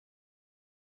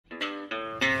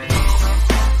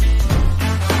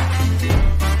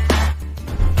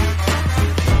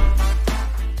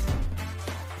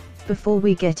Before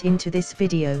we get into this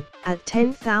video, at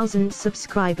 10,000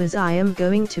 subscribers I am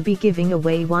going to be giving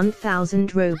away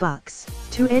 1,000 Robux.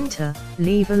 To enter,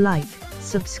 leave a like,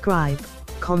 subscribe,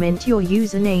 comment your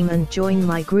username and join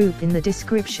my group in the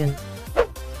description.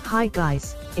 Hi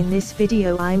guys, in this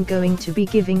video I'm going to be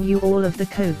giving you all of the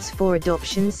codes for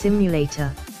Adoption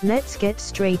Simulator. Let's get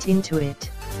straight into it.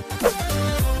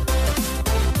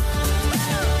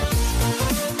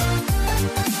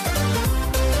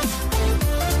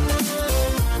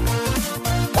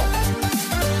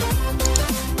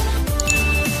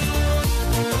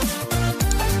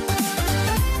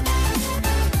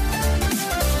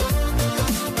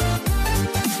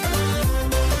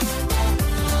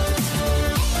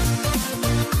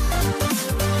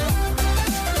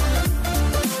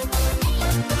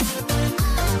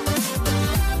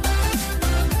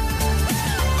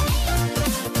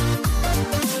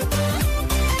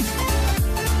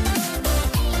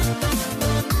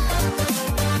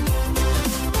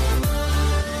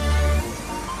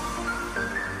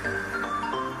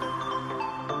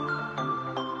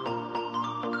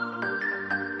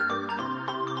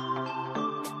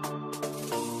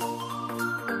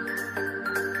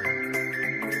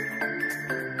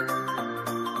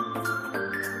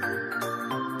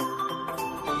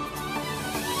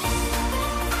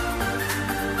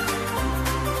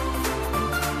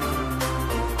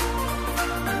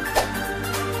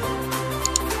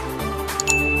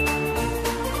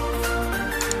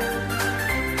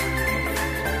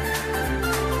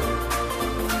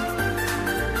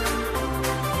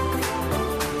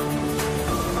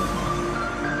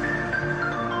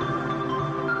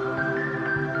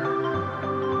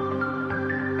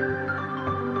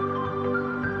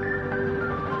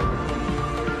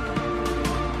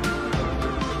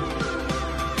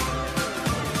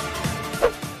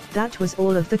 That was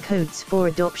all of the codes for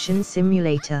Adoption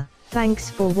Simulator. Thanks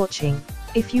for watching.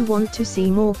 If you want to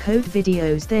see more code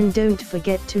videos then don't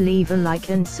forget to leave a like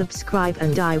and subscribe,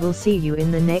 and I will see you in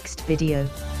the next video.